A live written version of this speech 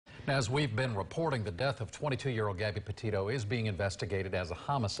As we've been reporting, the death of 22-year-old Gabby Petito is being investigated as a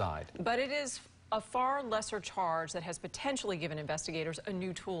homicide. But it is a far lesser charge that has potentially given investigators a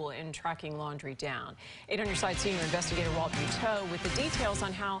new tool in tracking Laundrie down. 8 on your side senior investigator Walt Petito with the details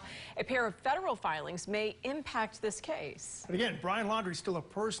on how a pair of federal filings may impact this case. But again, Brian Laundrie is still a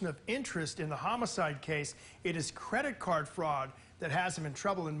person of interest in the homicide case. It is credit card fraud that has him in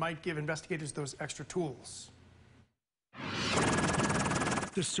trouble and might give investigators those extra tools.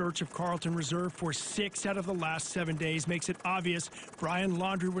 The search of Carlton Reserve for 6 out of the last 7 days makes it obvious Brian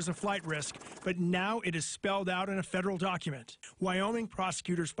Laundrie was a flight risk, but now it is spelled out in a federal document. Wyoming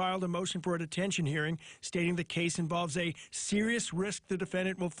prosecutors filed a motion for a detention hearing, stating the case involves a serious risk the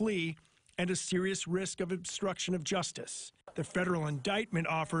defendant will flee and a serious risk of obstruction of justice. The federal indictment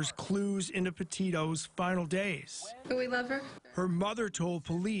offers clues into Petito's final days. Do we love her? Her mother told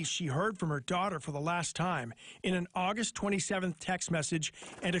police she heard from her daughter for the last time in an August 27th text message,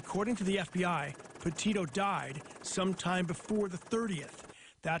 and according to the FBI, Petito died sometime before the 30th.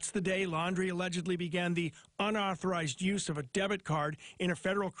 That's the day Laundrie allegedly began the unauthorized use of a debit card in a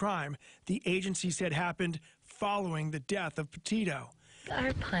federal crime the agency said happened following the death of Petito.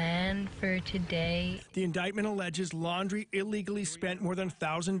 Our plan for today. The indictment alleges Laundrie illegally spent more than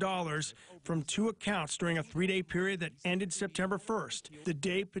 $1,000 from 2 accounts during a 3-day period that ended September 1st, the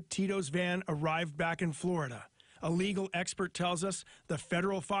day Petito's van arrived back in Florida. A legal expert tells us the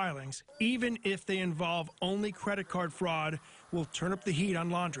federal filings, even if they involve only credit card fraud, will turn up the heat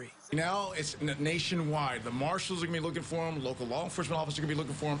on Laundrie. Now it's nationwide. The marshals are going to be looking for him. Local law enforcement officers are going to be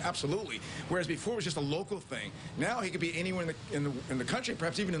looking for him. Absolutely. Whereas before it was just a local thing. Now he could be anywhere in the country,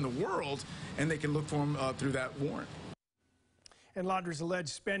 perhaps even in the world, and they can look for him through that warrant. And Laundrie's alleged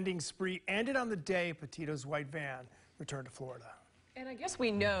spending spree ended on the day Petito's white van returned to Florida. And I guess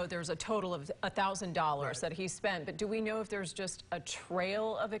we know there's a total of $1,000 that he spent, but do we know if there's just a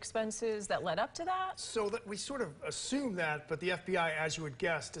trail of expenses that led up to that? So that we sort of assume that, but the FBI, as you would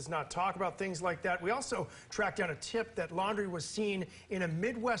guess, does not talk about things like that. We also tracked down a tip that Laundrie was seen in a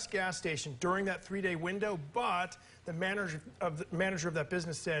Midwest gas station during that 3-day window, but the manager of that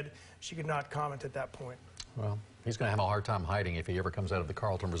business said she could not comment at that point. Well, he's going to have a hard time hiding if he ever comes out of the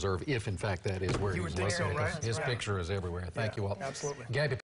Carlton Reserve, if in fact that is where he's located. So, right? His picture is everywhere. Thank you all. Absolutely. Gabby